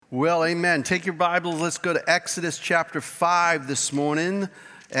Well, amen. Take your Bibles. Let's go to Exodus chapter 5 this morning.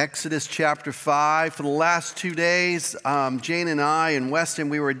 Exodus chapter 5. For the last 2 days, Jane and I and Weston,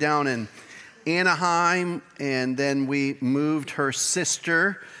 we were down in Anaheim, and then we moved her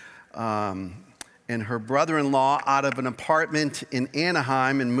sister and her brother-in-law out of an apartment in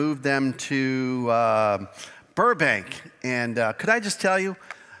Anaheim and moved them to Burbank. And could I just tell you,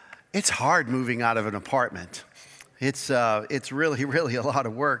 it's hard moving out of an apartment. It's really, really a lot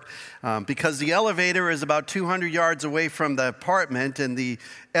of work because the elevator is about 200 yards away from the apartment, and the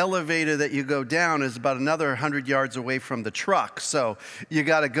elevator that you go down is about another 100 yards away from the truck. So you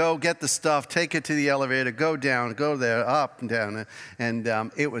got to go get the stuff, take it to the elevator, go down, go there, up and down,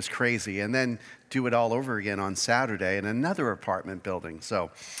 and it was crazy. And then do it all over again on Saturday in another apartment building.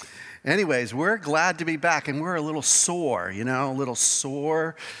 So anyways, we're glad to be back, and we're a little sore,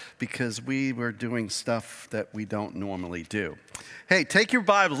 because we were doing stuff that we don't normally do. Hey, take your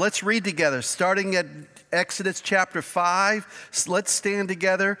Bible. Let's read together, starting at Exodus chapter 5. So let's stand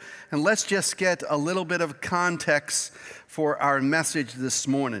together, and let's just get a little bit of context for our message this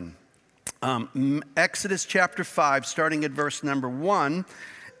morning. Exodus chapter 5, starting at verse number 1.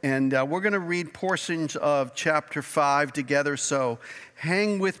 And we're going to read portions of chapter 5 together, so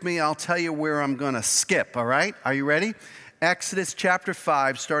hang with me. I'll tell you where I'm going to skip, all right? Are you ready? Exodus chapter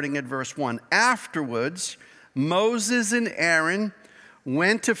 5, starting at verse 1. Afterwards, Moses and Aaron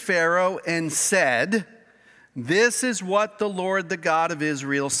went to Pharaoh and said, "This is what the Lord, the God of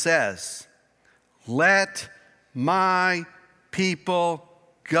Israel, says. Let my people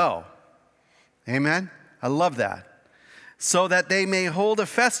go." Amen? I love that. "So that they may hold a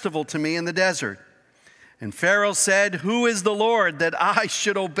festival to me in the desert." And Pharaoh said, "Who is the Lord that I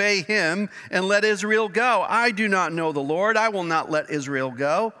should obey him and let Israel go? I do not know the Lord. I will not let Israel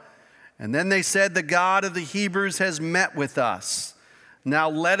go." And then they said, "The God of the Hebrews has met with us. Now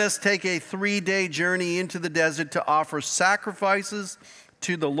let us take a 3-day journey into the desert to offer sacrifices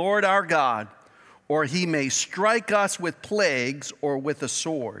to the Lord our God, or he may strike us with plagues or with a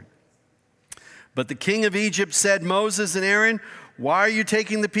sword." But the king of Egypt said, "Moses and Aaron, why are you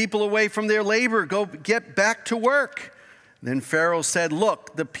taking the people away from their labor? Go get back to work." Then Pharaoh said,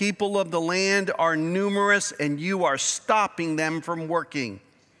 "Look, the people of the land are numerous, and you are stopping them from working."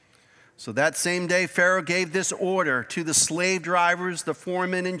 So that same day, Pharaoh gave this order to the slave drivers, the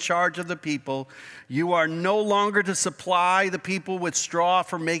foremen in charge of the people: "You are no longer to supply the people with straw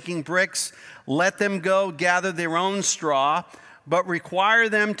for making bricks. Let them go gather their own straw, but require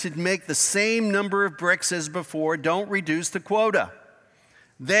them to make the same number of bricks as before. Don't reduce the quota.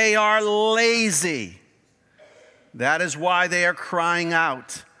 They are lazy. That is why they are crying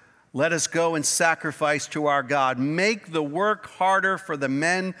out, 'Let us go and sacrifice to our God.' Make the work harder for the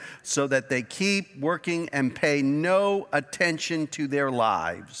men so that they keep working and pay no attention to their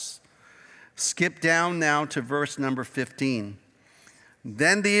lives." Skip down now to verse number 15.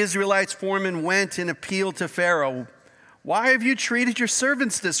 Then the Israelites' foreman went and appealed to Pharaoh. "Why have you treated your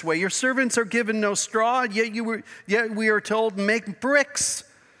servants this way? Your servants are given no straw, yet we are told, 'Make bricks.'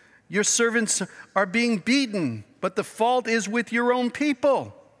 Your servants are being beaten, but the fault is with your own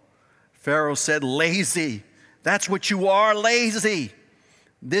people." Pharaoh said, "Lazy. That's what you are, lazy.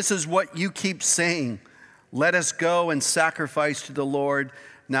 This is what you keep saying. 'Let us go and sacrifice to the Lord.'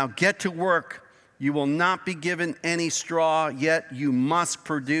 Now get to work. You will not be given any straw, yet you must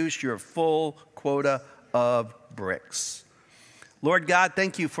produce your full quota of bricks." Lord God,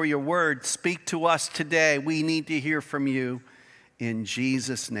 thank you for your word. Speak to us today. We need to hear from you. In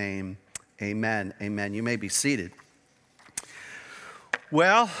Jesus' name, amen. Amen. You may be seated.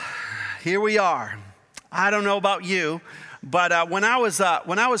 Well, here we are. I don't know about you, but when I was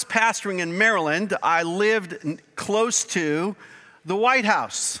pastoring in Maryland, I lived close to the White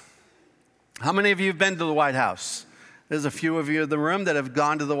House. How many of you have been to the White House? There's a few of you in the room that have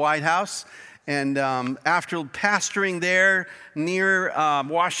gone to the White House. And after pastoring there near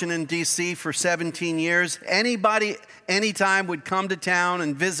Washington, D.C. for 17 years, anybody, anytime would come to town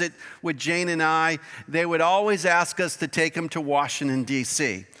and visit with Jane and I, they would always ask us to take them to Washington,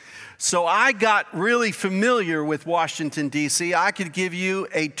 D.C. So I got really familiar with Washington, D.C. I could give you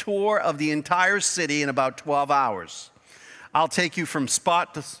a tour of the entire city in about 12 hours. I'll take you from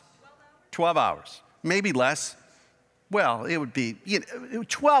spot to 12 hours, maybe less. Well, it would be,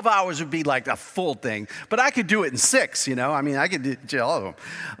 12 hours would be like a full thing, but I could do it in 6, I could do all of them.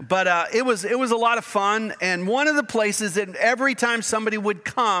 But it was a lot of fun, and one of the places that every time somebody would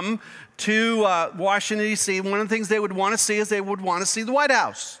come to Washington, D.C., one of the things they would want to see is they would want to see the White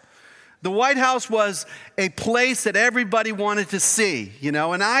House. The White House was a place that everybody wanted to see,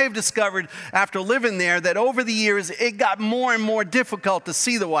 and I have discovered after living there that over the years it got more and more difficult to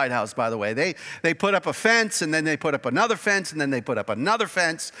see the White House, by the way. They put up a fence, and then they put up another fence, and then they put up another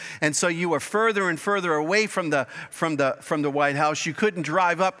fence, and so you were further and further away from the White House. You couldn't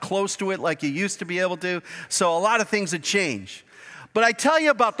drive up close to it like you used to be able to, so a lot of things had changed. But I tell you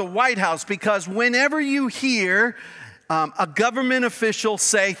about the White House because whenever you hear a government official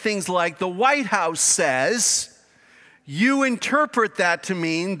say things like, the White House says, you interpret that to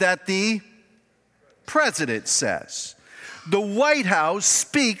mean that the president says. The White House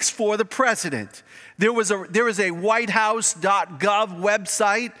speaks for the president. There is a whitehouse.gov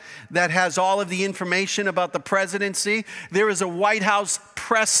website that has all of the information about the presidency. There is a White House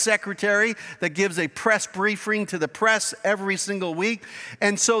press secretary that gives a press briefing to the press every single week.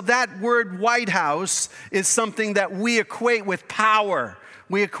 And so that word White House is something that we equate with power.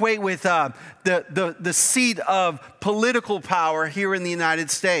 We equate with the seat of political power here in the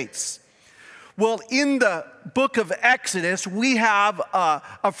United States. Well, in the book of Exodus, we have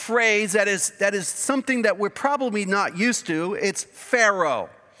a phrase that is something that we're probably not used to. It's Pharaoh.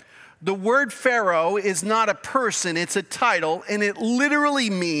 The word Pharaoh is not a person, it's a title, and it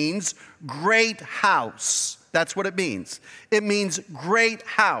literally means great house. That's what it means. It means great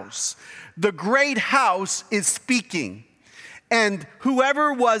house. The great house is speaking. And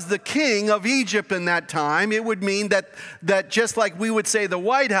whoever was the king of Egypt in that time, it would mean that just like we would say the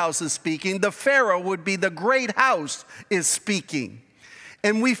White House is speaking, the Pharaoh would be the great house is speaking.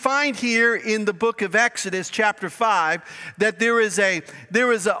 And we find here in the book of Exodus, chapter 5, that there is a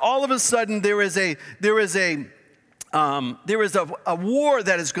war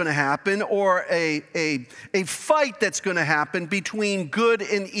that is going to happen, or a fight that's going to happen between good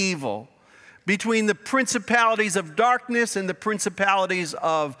and evil, between the principalities of darkness and the principalities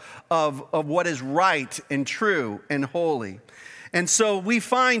of what is right and true and holy. And so we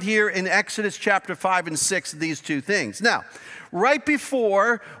find here in Exodus chapter 5 and 6 these two things. Now, right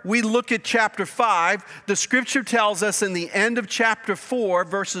before we look at chapter 5, the scripture tells us in the end of chapter 4,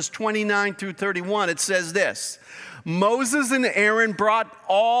 verses 29 through 31, it says this: Moses and Aaron brought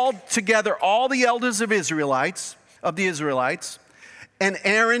all together all the elders of the Israelites, and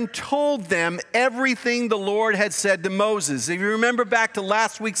Aaron told them everything the Lord had said to Moses. If you remember back to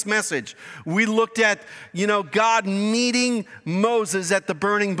last week's message, we looked at, God meeting Moses at the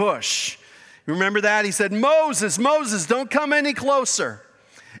burning bush. Remember that? He said, Moses, Moses, don't come any closer.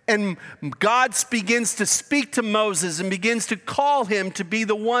 And God begins to speak to Moses and begins to call him to be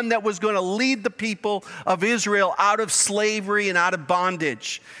the one that was going to lead the people of Israel out of slavery and out of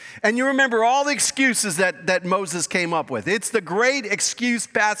bondage. And you remember all the excuses that Moses came up with. It's the great excuse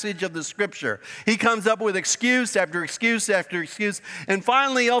passage of the scripture. He comes up with excuse after excuse after excuse. And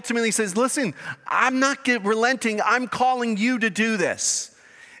finally, ultimately says, listen, I'm not relenting. I'm calling you to do this.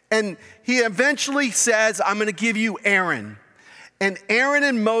 And he eventually says, I'm going to give you Aaron. And Aaron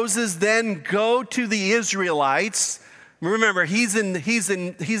and Moses then go to the Israelites. Remember, he's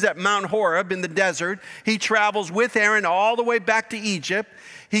at Mount Horeb in the desert. He travels with Aaron all the way back to Egypt.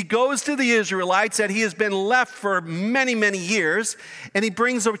 He goes to the Israelites that he has been left for many, many years, and he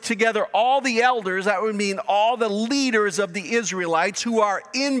brings together all the elders, that would mean all the leaders of the Israelites who are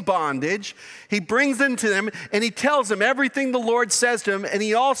in bondage. He brings them to them, and he tells them everything the Lord says to him, and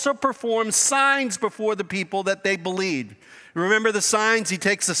he also performs signs before the people that they believe. Remember the signs? He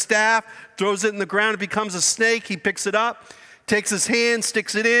takes a staff, throws it in the ground, it becomes a snake, he picks it up, takes his hand,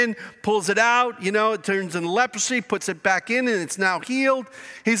 sticks it in, pulls it out, it turns into leprosy, puts it back in, and it's now healed.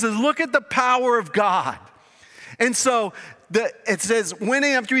 He says, look at the power of God. And so it says,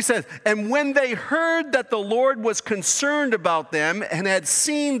 and when they heard that the Lord was concerned about them and had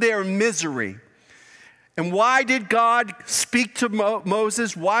seen their misery. And why did God speak to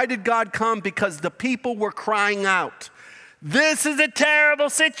Moses? Why did God come? Because the people were crying out. This is a terrible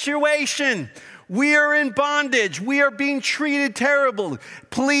situation. We are in bondage. We are being treated terribly.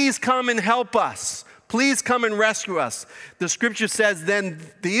 Please come and help us. Please come and rescue us. The scripture says, then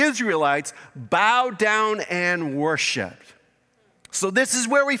the Israelites bowed down and worshiped. So this is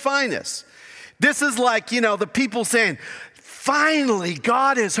where we find this. This is like, the people saying, finally,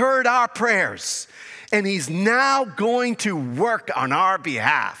 God has heard our prayers, and he's now going to work on our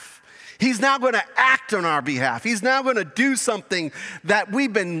behalf. He's now going to act on our behalf. He's now going to do something that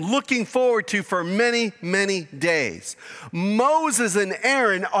we've been looking forward to for many, many days. Moses and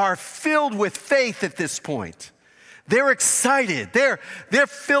Aaron are filled with faith at this point. They're excited. They're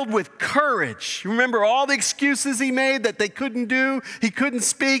filled with courage. Remember all the excuses he made that they couldn't do? He couldn't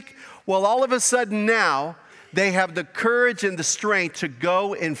speak? Well, all of a sudden now, they have the courage and the strength to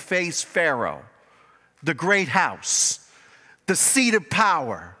go and face Pharaoh, the great house, the seat of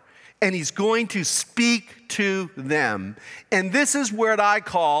power, and he's going to speak to them. And this is what I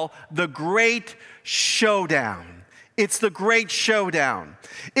call the great showdown. It's the great showdown.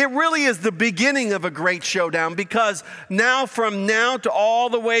 It really is the beginning of a great showdown, because from now to all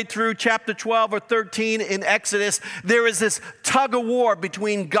the way through chapter 12 or 13 in Exodus, there is this tug of war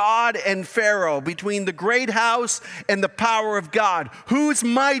between God and Pharaoh, between the great house and the power of God. Who's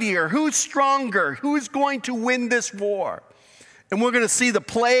mightier? Who's stronger? Who's going to win this war? And we're going to see the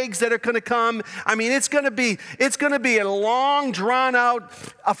plagues that are going to come. I mean, it's going to be a long, drawn-out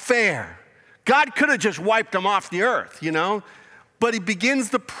affair. God could have just wiped them off the earth, but he begins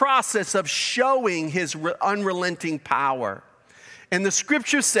the process of showing his unrelenting power. And the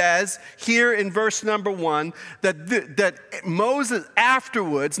scripture says here in verse number 1 that Moses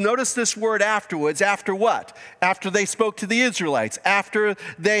afterwards, notice this word afterwards, after what? After they spoke to the Israelites, after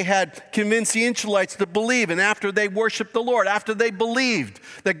they had convinced the Israelites to believe, and after they worshiped the Lord, after they believed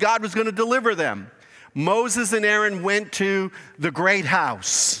that God was going to deliver them, Moses and Aaron went to the great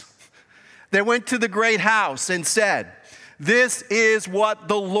house. They went to the great house and said, "This is what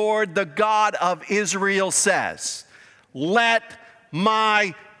the Lord, the God of Israel says. Let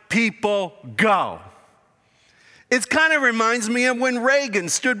my people go." It kind of reminds me of when Reagan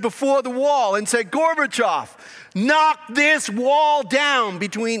stood before the wall and said, "Gorbachev, knock this wall down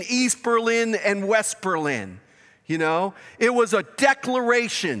between East Berlin and West Berlin." It was a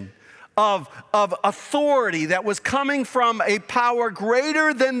declaration of authority that was coming from a power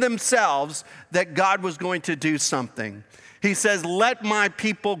greater than themselves, that God was going to do something. He says, "Let my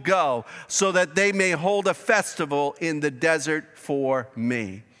people go so that they may hold a festival in the desert for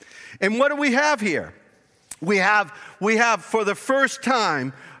me." And what do we have here? We have for the first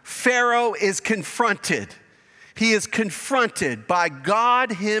time, Pharaoh is confronted. He is confronted by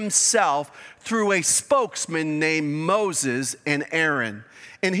God himself through a spokesman named Moses and Aaron.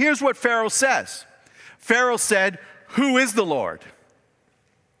 And here's what Pharaoh says. Pharaoh said, "Who is the Lord?"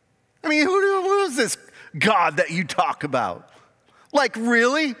 I mean, who is this God that you talk about? Like,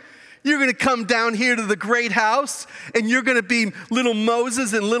 really? You're going to come down here to the great house, and you're going to be little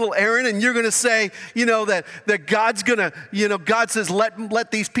Moses and little Aaron, and you're going to say, that God's going to, God says,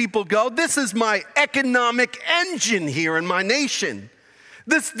 let these people go. This is my economic engine here in my nation.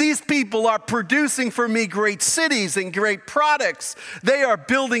 These people are producing for me great cities and great products. They are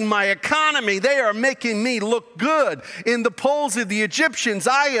building my economy. They are making me look good. In the polls of the Egyptians,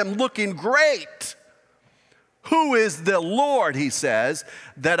 I am looking great. Who is the Lord, he says,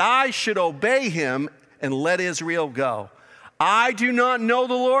 that I should obey him and let Israel go? I do not know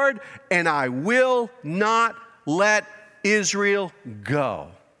the Lord, and I will not let Israel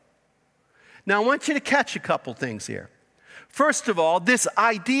go. Now, I want you to catch a couple things here. First of all, this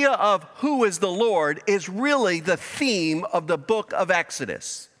idea of who is the Lord is really the theme of the book of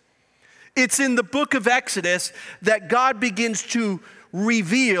Exodus. It's in the book of Exodus that God begins to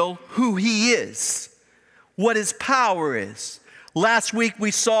reveal who he is, what his power is. Last week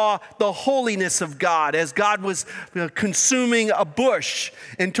we saw the holiness of God as God was consuming a bush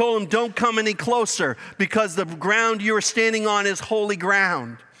and told him, "Don't come any closer because the ground you are standing on is holy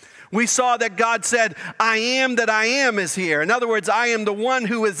ground." We saw that God said, "I am that I am is here." In other words, I am the one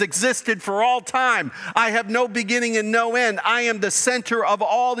who has existed for all time. I have no beginning and no end. I am the center of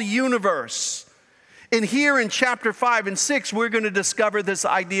all the universe. And here in chapter 5 and 6, we're going to discover this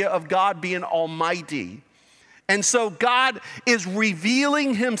idea of God being almighty. And so God is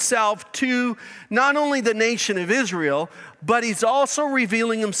revealing himself to not only the nation of Israel, but he's also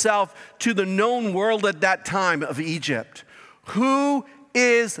revealing himself to the known world at that time of Egypt. Who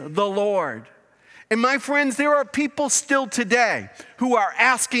is the Lord? And my friends, there are people still today who are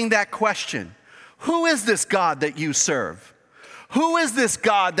asking that question. Who is this God that you serve? Who is this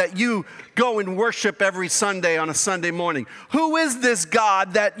God that you go and worship every Sunday on a Sunday morning? Who is this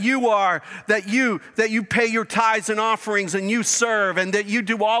God that you pay your tithes and offerings and you serve and that you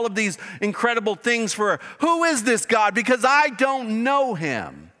do all of these incredible things for? Who is this God? Because I don't know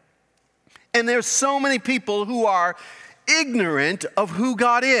him. And there's so many people who are ignorant of who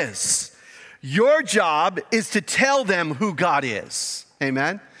God is. Your job is to tell them who God is.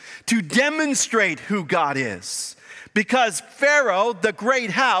 Amen? To demonstrate who God is. Because Pharaoh, the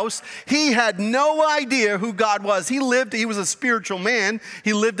great house, he had no idea who God was. He was a spiritual man.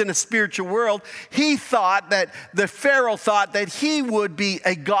 He lived in a spiritual world. Pharaoh thought that he would be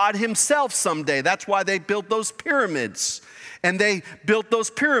a God himself someday. That's why they built those pyramids. And they built those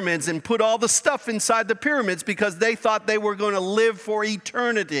pyramids and put all the stuff inside the pyramids because they thought they were going to live for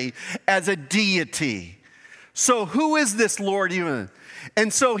eternity as a deity. So who is this Lord even?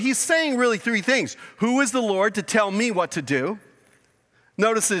 And so he's saying really three things. Who is the Lord to tell me what to do?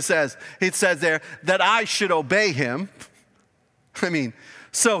 Notice it says there that I should obey him. I mean,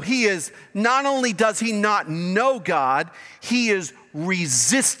 so he is, not only does he not know God, he is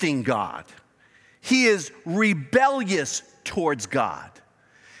resisting God. He is rebellious towards God.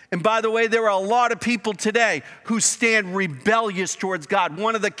 And by the way, there are a lot of people today who stand rebellious towards God.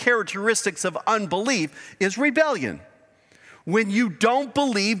 One of the characteristics of unbelief is rebellion. When you don't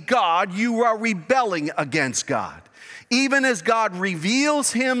believe God, you are rebelling against God. Even as God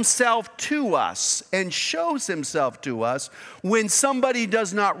reveals himself to us and shows himself to us, when somebody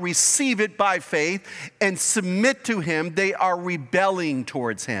does not receive it by faith and submit to him, they are rebelling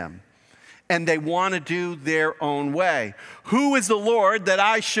towards him. And they want to do their own way. Who is the Lord that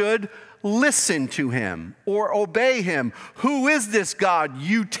I should listen to him or obey him? Who is this God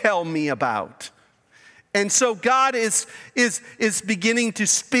you tell me about? And so God is beginning to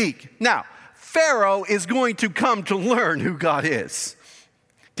speak. Now, Pharaoh is going to come to learn who God is,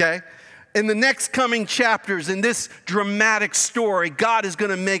 okay? In the next coming chapters, in this dramatic story, God is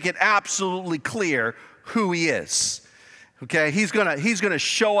going to make it absolutely clear who he is, okay? He's going to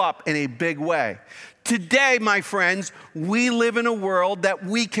show up in a big way. Today, my friends, we live in a world that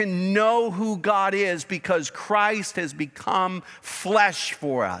we can know who God is because Christ has become flesh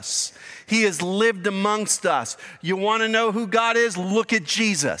for us. He has lived amongst us. You want to know who God is? Look at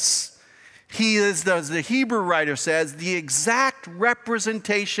Jesus. He is, as the Hebrew writer says, the exact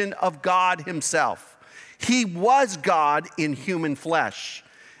representation of God himself. He was God in human flesh.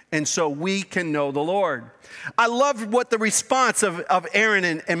 And so we can know the Lord. I love what the response of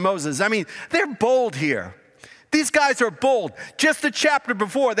Aaron and Moses. I mean, they're bold here. These guys are bold. Just a chapter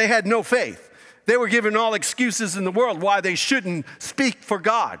before, they had no faith. They were given all excuses in the world why they shouldn't speak for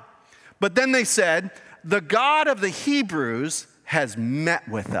God. But then they said, the God of the Hebrews has met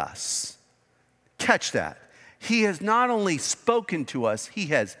with us. Catch that. He has not only spoken to us, he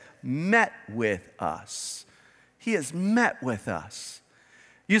has met with us. He has met with us.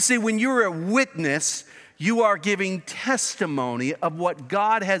 You see, when you're a witness, you are giving testimony of what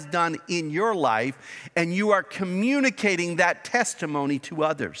God has done in your life, and you are communicating that testimony to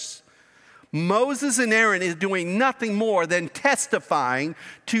others. Moses and Aaron is doing nothing more than testifying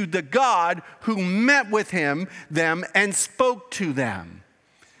to the God who met with them and spoke to them.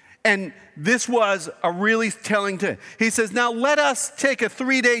 And this was a really telling thing. He says, now let us take a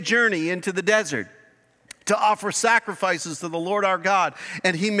 3-day journey into the desert to offer sacrifices to the Lord our God,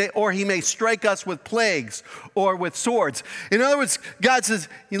 and he may strike us with plagues or with swords. In other words, God says,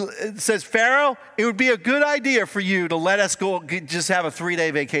 Pharaoh, it would be a good idea for you to let us go just have a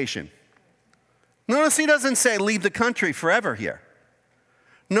 3-day vacation. Notice he doesn't say leave the country forever here.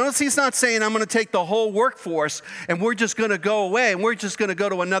 Notice he's not saying I'm going to take the whole workforce and we're just going to go away and we're just going to go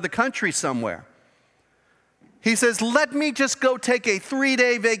to another country somewhere. He says, let me just go take a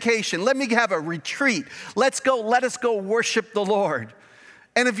 3-day vacation. Let me have a retreat. Let us go worship the Lord.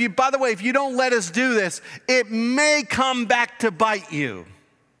 And by the way, if you don't let us do this, it may come back to bite you.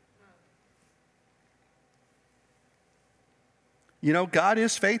 You know, God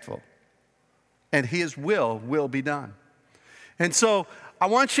is faithful and his will be done. And so I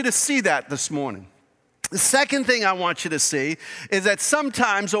want you to see that this morning. The second thing I want you to see is that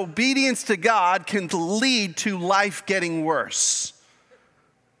sometimes obedience to God can lead to life getting worse.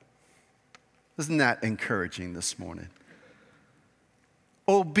 Isn't that encouraging this morning?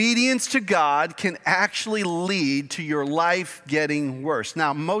 Obedience to God can actually lead to your life getting worse.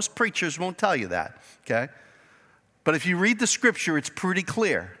 Now, most preachers won't tell you that, okay? But if you read the scripture, it's pretty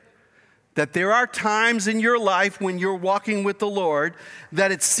clear that there are times in your life when you're walking with the Lord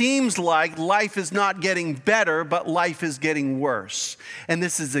that it seems like life is not getting better, but life is getting worse. And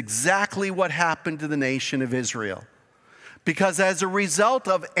this is exactly what happened to the nation of Israel. Because as a result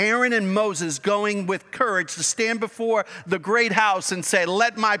of Aaron and Moses going with courage to stand before the great house and say,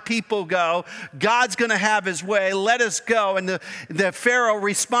 let my people go, God's going to have his way, let us go. And the Pharaoh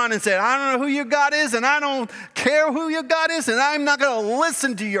responded and said, I don't know who your God is, and I don't care who your God is, and I'm not going to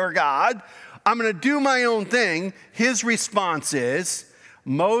listen to your God. I'm going to do my own thing. His response is,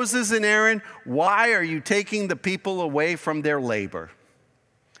 Moses and Aaron, why are you taking the people away from their labor?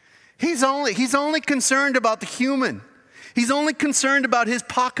 He's only concerned about the human. He's only concerned about his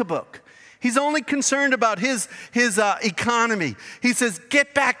pocketbook. He's only concerned about his economy. He says,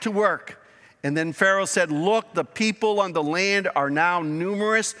 get back to work. And then Pharaoh said, look, the people on the land are now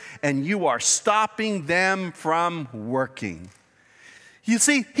numerous, and you are stopping them from working. You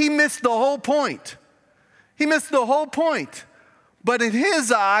see, he missed the whole point. He missed the whole point. But in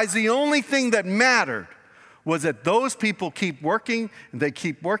his eyes, the only thing that mattered was that those people keep working, and they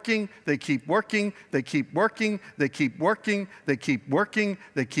keep working, they keep working, they keep working, they keep working, they keep working,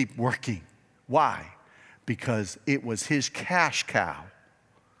 they keep working. Why? Because it was his cash cow.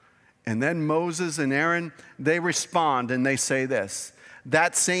 And then Moses and Aaron, they respond and they say this.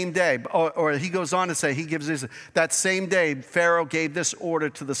 That same day, or he goes on to say, he gives this, that same day, Pharaoh gave this order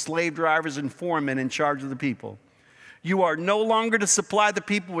to the slave drivers and foremen in charge of the people. You are no longer to supply the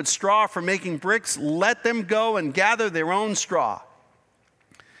people with straw for making bricks. Let them go and gather their own straw.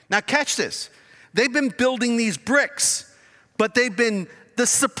 Now catch this. They've been building these bricks, but the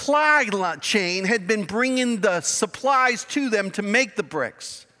supply chain had been bringing the supplies to them to make the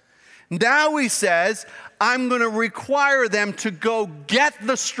bricks. Now he says, I'm going to require them to go get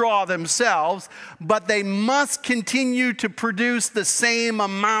the straw themselves, but they must continue to produce the same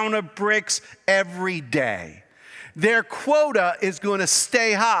amount of bricks every day. Their quota is going to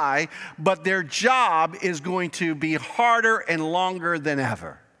stay high, but their job is going to be harder and longer than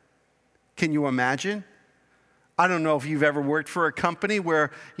ever. Can you imagine? I don't know if you've ever worked for a company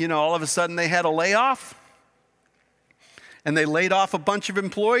where, all of a sudden they had a layoff. And they laid off a bunch of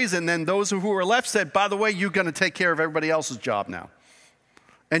employees, and then those who were left said, by the way, you're going to take care of everybody else's job now.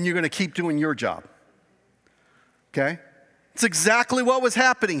 And you're going to keep doing your job. Okay? It's exactly what was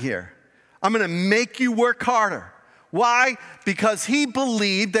happening here. I'm going to make you work harder. Why? Because he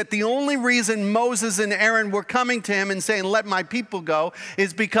believed that the only reason Moses and Aaron were coming to him and saying, let my people go,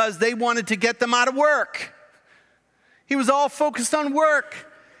 is because they wanted to get them out of work. He was all focused on work.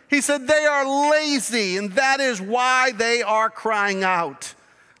 He said they are lazy, and that is why they are crying out.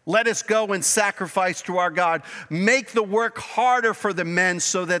 Let us go and sacrifice to our God. Make the work harder for the men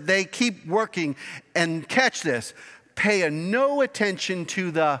so that they keep working. And catch this, pay no attention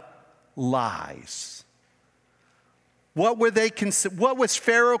to the lies. What was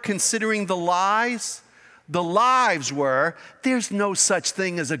Pharaoh considering the lies? The lies were, there's no such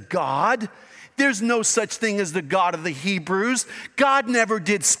thing as a God. There's no such thing as the God of the Hebrews. God never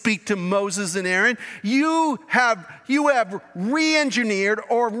did speak to Moses and Aaron. You have re-engineered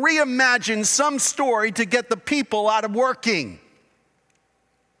or reimagined some story to get the people out of working.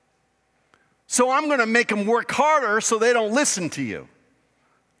 So I'm going to make them work harder so they don't listen to you.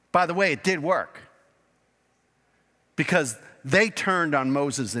 By the way, it did work. Because they turned on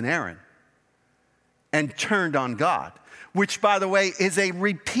Moses and Aaron and turned on God, which, by the way, is a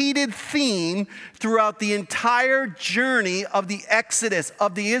repeated theme throughout the entire journey of the Exodus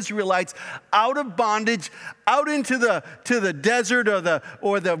of the Israelites out of bondage, out into the desert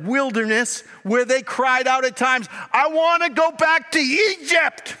or the wilderness, where they cried out at times, I want to go back to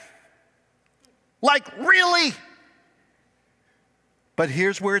Egypt. Like, really? But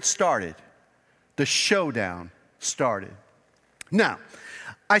here's where it started. The showdown started. Now,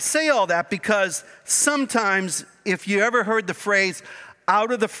 I say all that because sometimes, if you ever heard the phrase,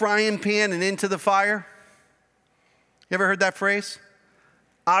 out of the frying pan and into the fire, you ever heard that phrase?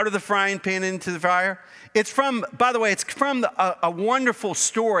 Out of the frying pan and into the fire? It's from a wonderful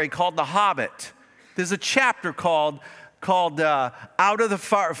story called The Hobbit. There's a chapter called Out of the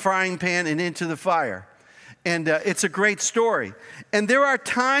Frying Pan and Into the Fire. And it's a great story. And there are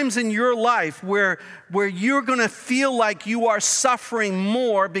times in your life where you're going to feel like you are suffering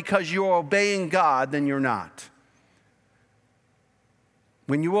more because you're obeying God than you're not.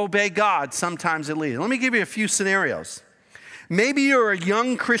 When you obey God, sometimes it leads. Let me give you a few scenarios. Maybe you're a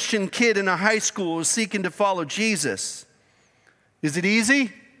young Christian kid in a high school who's seeking to follow Jesus. Is it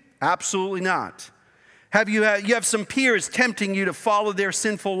easy? Absolutely not. You have some peers tempting you to follow their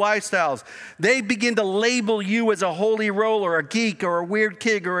sinful lifestyles. They begin to label you as a holy roller, a geek, or a weird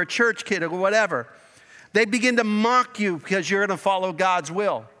kid, or a church kid, or whatever. They begin to mock you because you're going to follow God's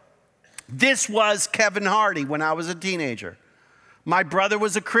will. This was Kevin Hardy when I was a teenager. My brother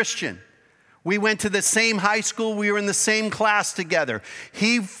was a Christian. We went to the same high school. We were in the same class together.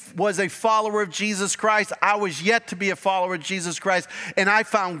 He was a follower of Jesus Christ. I was yet to be a follower of Jesus Christ. And I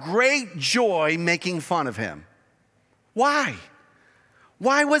found great joy making fun of him. Why?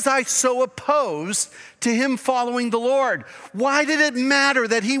 Why was I so opposed to him following the Lord? Why did it matter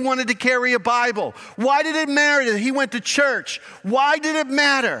that he wanted to carry a Bible? Why did it matter that he went to church? Why did it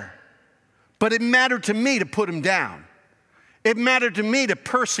matter? But it mattered to me to put him down. It mattered to me to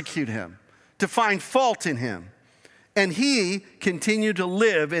persecute him, to find fault in him. And he continued to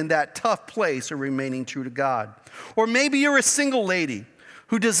live in that tough place of remaining true to God. Or maybe you're a single lady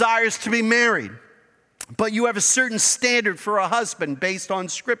who desires to be married, but you have a certain standard for a husband based on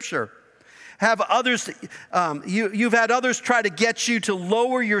Scripture. have others, you've had others try to get you to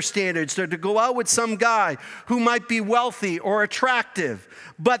lower your standards, or to go out with some guy who might be wealthy or attractive,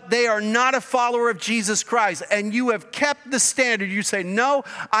 but they are not a follower of Jesus Christ, and you have kept the standard. You say, no,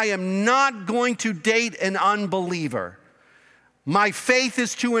 I am not going to date an unbeliever. My faith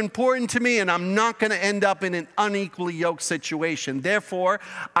is too important to me, and I'm not going to end up in an unequally yoked situation. Therefore,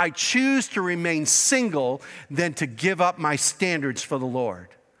 I choose to remain single than to give up my standards for the Lord.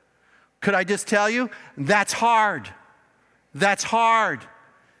 Could I just tell you? That's hard. That's hard.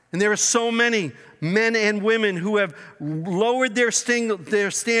 And there are so many men and women who have lowered their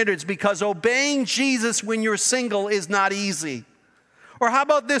standards because obeying Jesus when you're single is not easy. Or how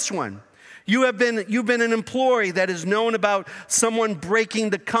about this one? You've been an employee that is known about someone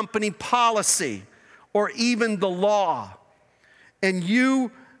breaking the company policy or even the law, and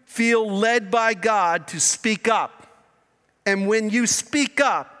you feel led by God to speak up. And when you speak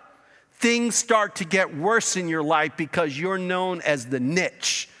up, things start to get worse in your life because you're known as the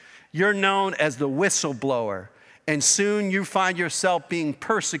niche. You're known as the whistleblower. And soon you find yourself being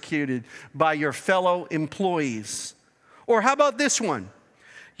persecuted by your fellow employees. Or how about this one?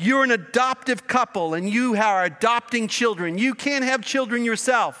 You're an adoptive couple and you are adopting children. You can't have children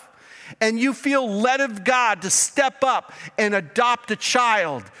yourself. And you feel led of God to step up and adopt a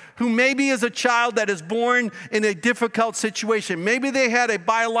child who maybe is a child that is born in a difficult situation. Maybe they had a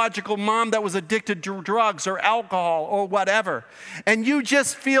biological mom that was addicted to drugs or alcohol or whatever. And you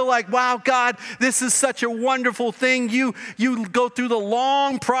just feel like, wow, God, this is such a wonderful thing. You go through the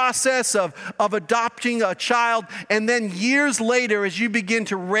long process of adopting a child, and then years later, as you begin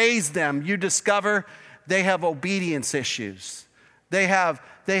to raise them, you discover they have obedience issues. They have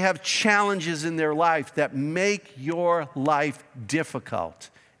challenges in their life that make your life difficult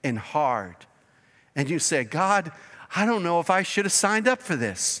and hard. And you say, God, I don't know if I should have signed up for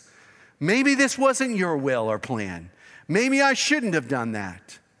this. Maybe this wasn't your will or plan. Maybe I shouldn't have done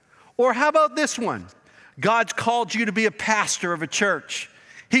that. Or how about this one? God's called you to be a pastor of a church.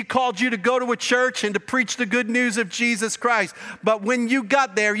 He called you to go to a church and to preach the good news of Jesus Christ. But when you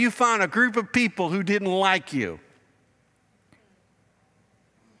got there, you found a group of people who didn't like you.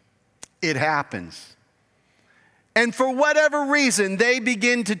 It happens. And for whatever reason, they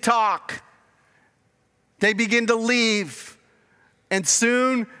begin to talk. They begin to leave. And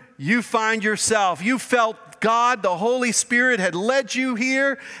soon you find yourself, you felt God, the Holy Spirit had led you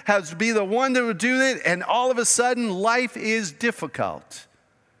here, has to be the one that would do it, and all of a sudden life is difficult.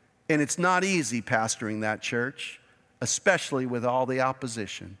 And it's not easy pastoring that church, especially with all the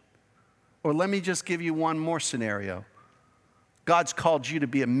opposition. Or let me just give you one more scenario. God's called you to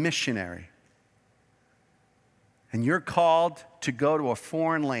be a missionary. And you're called to go to a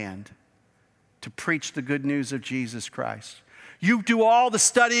foreign land to preach the good news of Jesus Christ. You do all the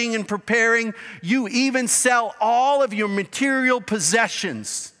studying and preparing. You even sell all of your material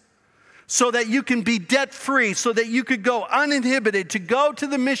possessions so that you can be debt-free, so that you could go uninhibited to go to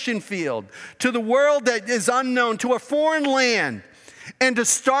the mission field, to the world that is unknown, to a foreign land, and to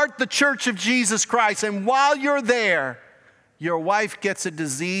start the church of Jesus Christ. And while you're there, your wife gets a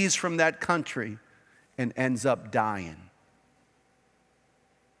disease from that country and ends up dying.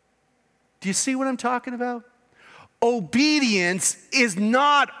 Do you see what I'm talking about? Obedience is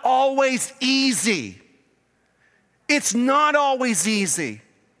not always easy. It's not always easy.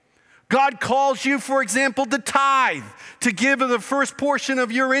 God calls you, for example, to tithe, to give the first portion of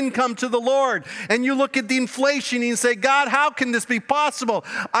your income to the Lord. And you look at the inflation and you say, God, how can this be possible?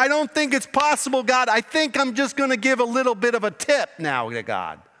 I don't think it's possible, God. I think I'm just going to give a little bit of a tip now to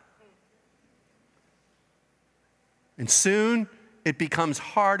God. And soon it becomes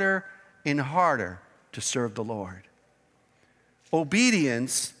harder and harder to serve the Lord.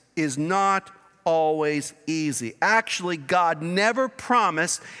 Obedience is not always easy. Actually, God never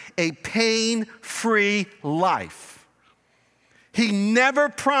promised a pain-free life. He never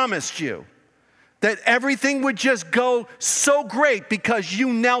promised you that everything would just go so great because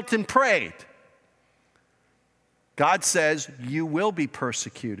you knelt and prayed. God says you will be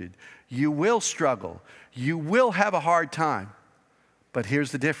persecuted. You will struggle. You will have a hard time. But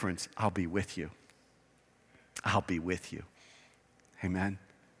here's the difference. I'll be with you. I'll be with you. Amen.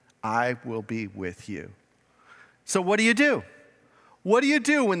 I will be with you. So what do you do? What do you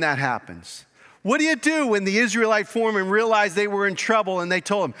do when that happens? What do you do when the Israelite foreman realized they were in trouble and they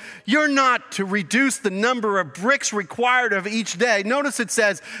told him, you're not to reduce the number of bricks required of each day. Notice it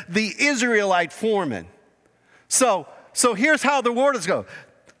says the Israelite foreman. So here's how the orders go.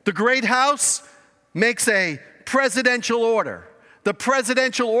 The great house makes a presidential order. The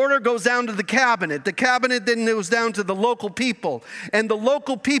presidential order goes down to the cabinet. The cabinet then goes down to the local people. And the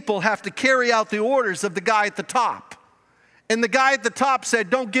local people have to carry out the orders of the guy at the top. And the guy at the top said,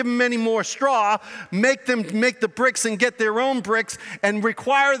 don't give them any more straw. Make them make the bricks and get their own bricks and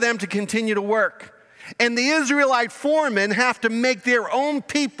require them to continue to work. And the Israelite foremen have to make their own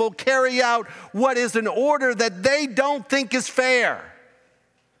people carry out what is an order that they don't think is fair.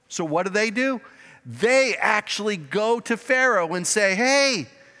 So what do? They actually go to Pharaoh and say, hey,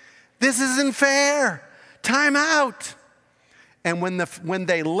 this isn't fair. Time out. And when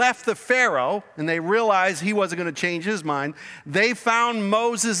they left the Pharaoh and they realized he wasn't going to change his mind, they found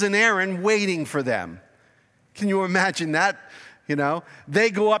Moses and Aaron waiting for them. Can you imagine that? You know, they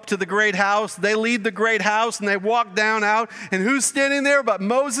go up to the great house, they leave the great house, and they walk down out, and who's standing there but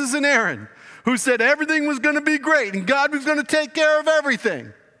Moses and Aaron, who said everything was going to be great and God was going to take care of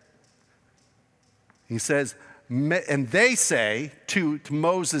everything. He says, and they say to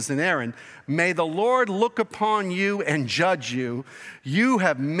Moses and Aaron, may the Lord look upon you and judge you. You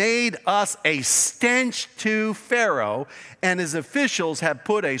have made us a stench to Pharaoh, and his officials have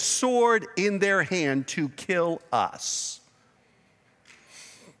put a sword in their hand to kill us.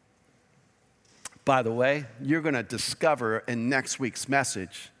 By the way, you're going to discover in next week's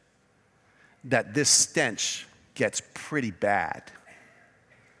message that this stench gets pretty bad.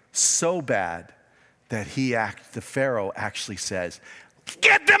 So bad that the Pharaoh actually says,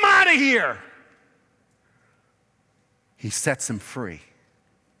 get them out of here. He sets them free.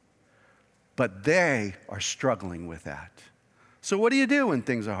 But they are struggling with that. So what do you do when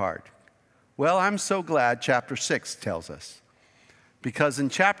things are hard? Well, I'm so glad chapter 6 tells us. Because in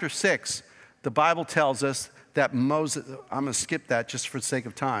chapter 6, the Bible tells us that Moses, I'm going to skip that just for the sake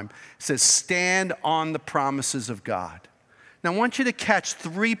of time, it says, stand on the promises of God. Now, I want you to catch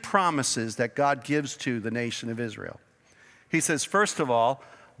 3 promises that God gives to the nation of Israel. He says, first of all,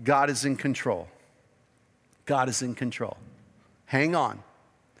 God is in control. God is in control. Hang on.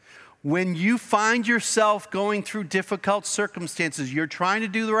 When you find yourself going through difficult circumstances, you're trying to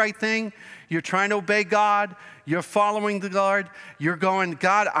do the right thing, you're trying to obey God, you're following the Lord, you're going,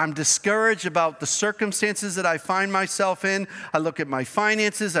 God, I'm discouraged about the circumstances that I find myself in. I look at my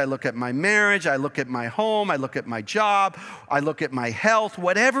finances, I look at my marriage, I look at my home, I look at my job, I look at my health,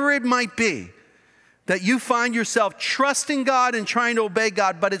 whatever it might be, that you find yourself trusting God and trying to obey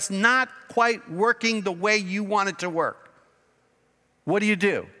God, but it's not quite working the way you want it to work. What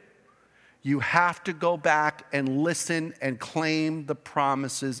do? You have to go back and listen and claim the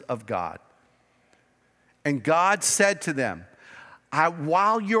promises of God. And God said to them,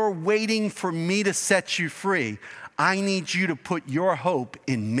 while you're waiting for me to set you free, I need you to put your hope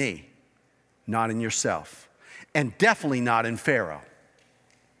in me, not in yourself. And definitely not in Pharaoh,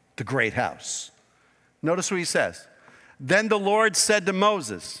 the great house. Notice what he says. Then the Lord said to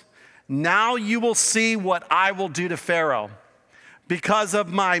Moses, now you will see what I will do to Pharaoh. Because of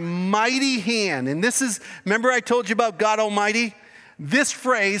my mighty hand, and this is, remember I told you about God Almighty? This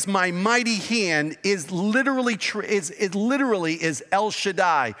phrase, my mighty hand, is literally El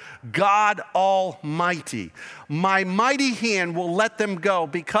Shaddai, God Almighty. My mighty hand will let them go.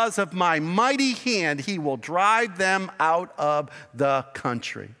 Because of my mighty hand, he will drive them out of the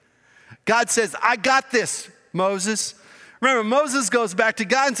country. God says, I got this, Moses. Remember, Moses goes back to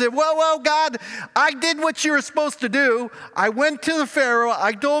God and said, well, God, I did what you were supposed to do. I went to the Pharaoh.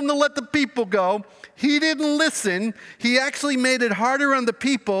 I told him to let the people go. He didn't listen. He actually made it harder on the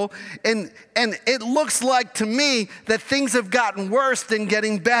people. And it looks like to me that things have gotten worse than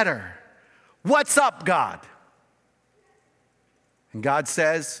getting better. What's up, God? And God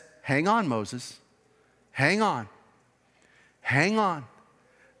says, hang on, Moses. Hang on. Hang on.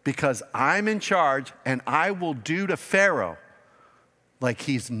 Because I'm in charge and I will do to Pharaoh like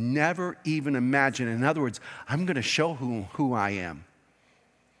he's never even imagined. In other words, I'm going to show who I am.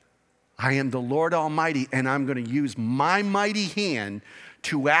 I am the Lord Almighty, and I'm going to use my mighty hand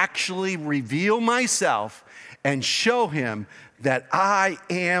to actually reveal myself and show him that I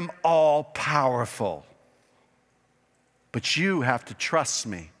am all powerful. But you have to trust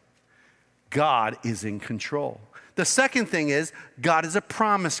me. God is in control. The second thing is, God is a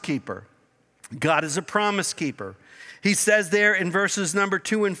promise keeper. God is a promise keeper. He says there in verses number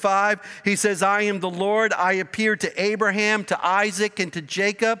 2 and 5, he says, I am the Lord. I appeared to Abraham, to Isaac, and to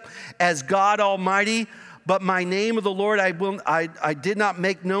Jacob as God Almighty. But my name of the Lord I did not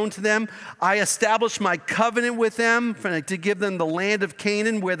make known to them. I established my covenant with them to give them the land of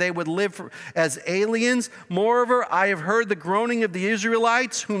Canaan where they would live as aliens. Moreover, I have heard the groaning of the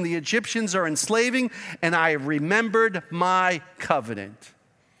Israelites whom the Egyptians are enslaving, and I have remembered my covenant.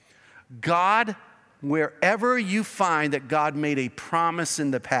 God wherever you find that God made a promise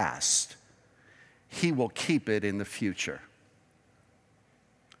in the past, he will keep it in the future.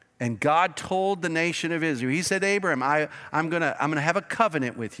 And God told the nation of Israel, he said, Abraham, I'm gonna have a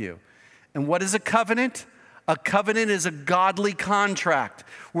covenant with you. And what is a covenant? A covenant is a godly contract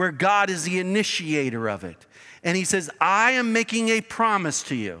where God is the initiator of it. And he says, I am making a promise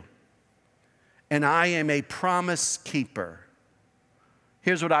to you. And I am a promise keeper.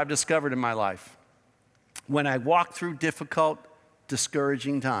 Here's what I've discovered in my life. When I walk through difficult,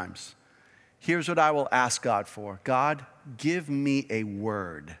 discouraging times, here's what I will ask God for. God, give me a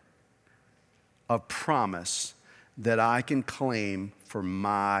word of promise that I can claim for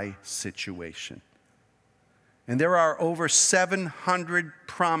my situation. And there are over 700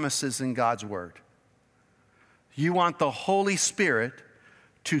 promises in God's word. You want the Holy Spirit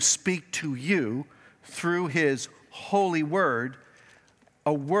to speak to you through his holy word,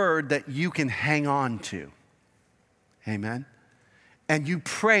 a word that you can hang on to. Amen? And you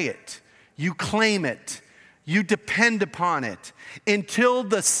pray it, you claim it, you depend upon it. Until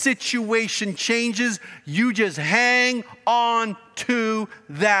the situation changes, you just hang on to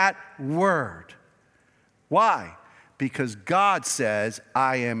that word. Why? Because God says,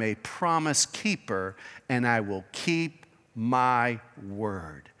 I am a promise keeper and I will keep my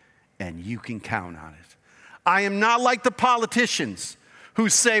word. And you can count on it. I am not like the politicians who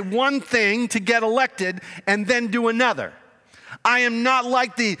say one thing to get elected and then do another. I am not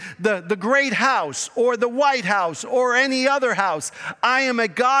like the great house or the White House or any other house. I am a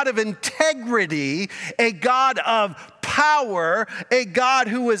God of integrity, a God of power, a God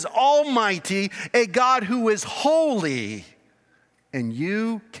who is almighty, a God who is holy. And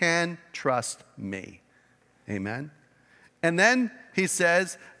you can trust me. Amen? And then he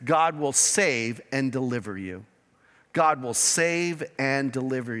says, God will save and deliver you. God will save and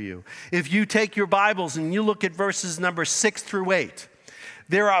deliver you. If you take your Bibles and you look at verses number 6 through 8,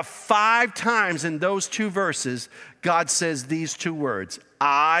 there are 5 times in those 2 verses, God says these 2 words,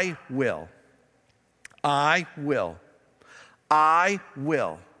 I will. I will. I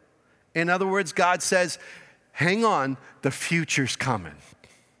will. In other words, God says, hang on, the future's coming.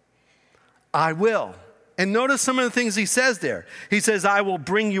 I will. And notice some of the things he says there. He says, I will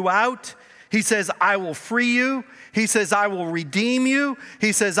bring you out. He says, I will free you. He says, I will redeem you.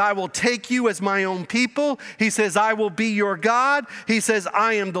 He says, I will take you as my own people. He says, I will be your God. He says,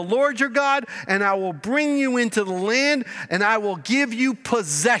 I am the Lord your God, and I will bring you into the land, and I will give you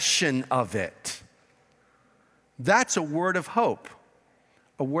possession of it. That's a word of hope,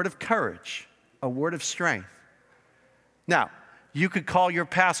 a word of courage, a word of strength. Now, you could call your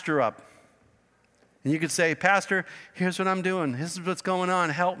pastor up, and you could say, Pastor, here's what I'm doing. This is what's going on.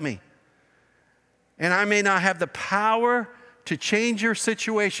 Help me. And I may not have the power to change your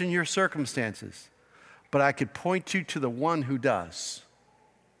situation, your circumstances, but I could point you to the one who does.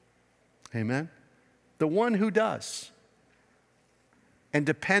 Amen? The one who does. And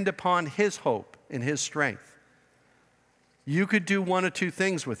depend upon his hope and his strength. You could do one of 2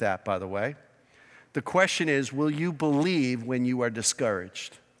 things with that, by the way. The question is, will you believe when you are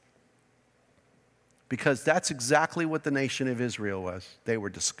discouraged? Because that's exactly what the nation of Israel was. They were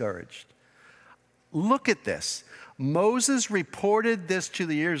discouraged. Look at this. Moses reported this to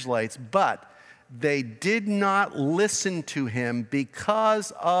the Israelites, but they did not listen to him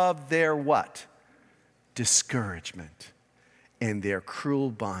because of their what? Discouragement and their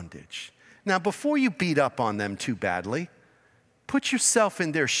cruel bondage. Now, before you beat up on them too badly, put yourself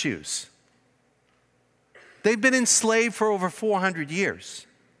in their shoes. They've been enslaved for over 400 years.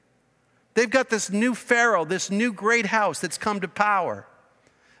 They've got this new Pharaoh, this new great house that's come to power.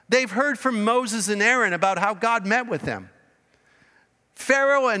 They've heard from Moses and Aaron about how God met with them.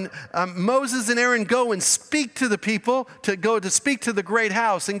 Pharaoh and Moses and Aaron go and speak to the people, to speak to the great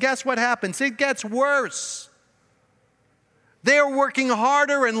house. And guess what happens? It gets worse. They are working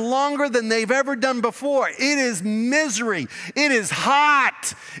harder and longer than they've ever done before. It is misery. It is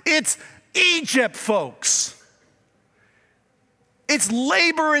hot. It's Egypt, folks. It's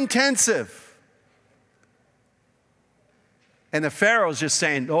labor intensive. And the Pharaoh's just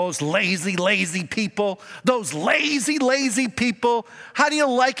saying, those lazy, lazy people, those lazy, lazy people. How do you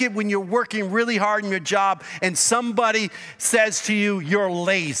like it when you're working really hard in your job and somebody says to you, you're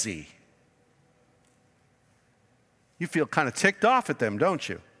lazy? You feel kind of ticked off at them, don't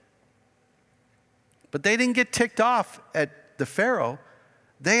you? But they didn't get ticked off at the Pharaoh.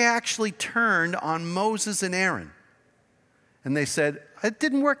 They actually turned on Moses and Aaron. And they said, it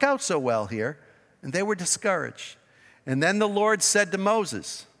didn't work out so well here. And they were discouraged. And then the Lord said to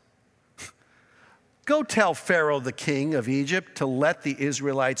Moses, go tell Pharaoh the king of Egypt to let the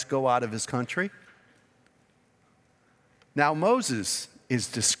Israelites go out of his country. Now Moses is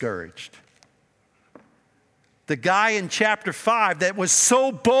discouraged. The guy in chapter 5 that was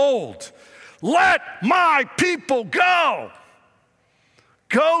so bold, let my people go,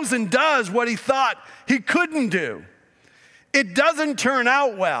 goes and does what he thought he couldn't do. It doesn't turn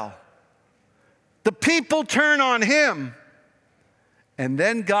out well. The people turn on him. And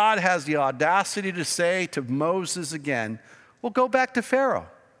then God has the audacity to say to Moses again, well, go back to Pharaoh.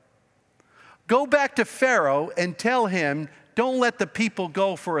 Go back to Pharaoh and tell him, don't let the people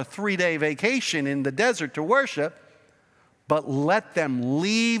go for a 3-day vacation in the desert to worship, but let them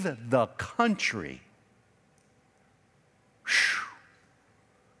leave the country.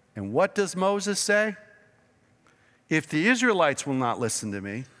 And what does Moses say? If the Israelites will not listen to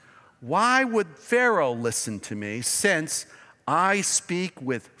me, why would Pharaoh listen to me, since I speak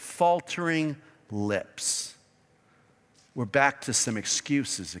with faltering lips? We're back to some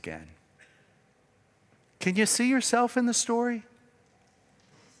excuses again. Can you see yourself in the story?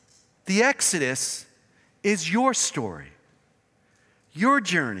 The Exodus is your story, your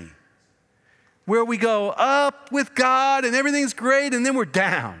journey, where we go up with God and everything's great, and then we're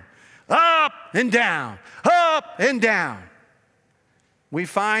down, up and down, up and down. We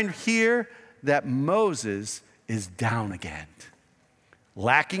find here that Moses is down again,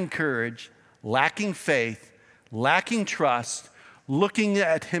 lacking courage, lacking faith, lacking trust, looking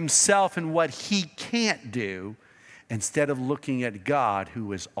at himself and what he can't do instead of looking at God,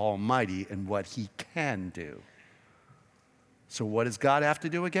 who is almighty, and what he can do. So what does God have to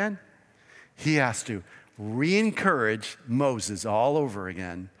do again? He has to re-encourage Moses all over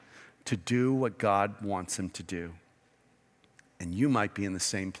again to do what God wants him to do. And you might be in the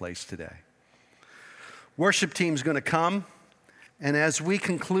same place today. Worship team's going to come, and as we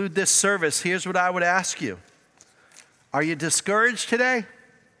conclude this service, here's what I would ask you. Are you discouraged today?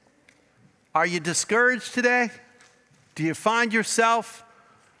 Are you discouraged today? Do you find yourself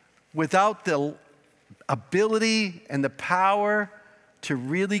without the ability and the power to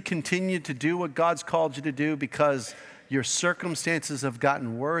really continue to do what God's called you to do because your circumstances have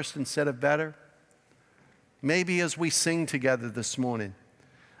gotten worse instead of better? Maybe as we sing together this morning,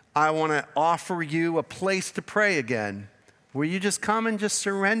 I want to offer you a place to pray again, where you just come and just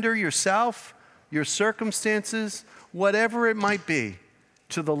surrender yourself, your circumstances, whatever it might be,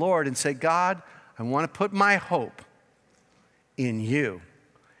 to the Lord and say, God, I want to put my hope in you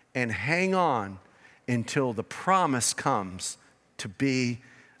and hang on until the promise comes to be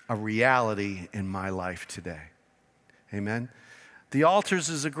a reality in my life today. Amen. The altars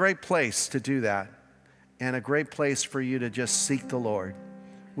is a great place to do that, and a great place for you to just seek the Lord.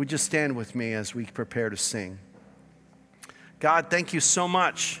 Would you stand with me as we prepare to sing? God, thank you so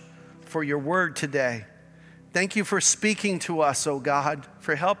much for your word today. Thank you for speaking to us, oh God,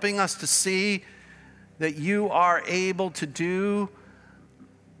 for helping us to see that you are able to do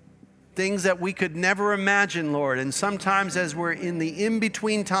things that we could never imagine, Lord. And sometimes as we're in the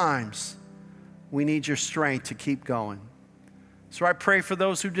in-between times, we need your strength to keep going. So I pray for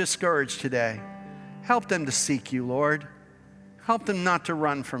those who are discouraged today. Help them to seek you, Lord. Help them not to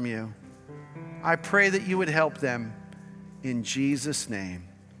run from you. I pray that you would help them in Jesus' name.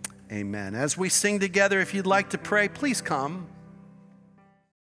 Amen. As we sing together, if you'd like to pray, please come.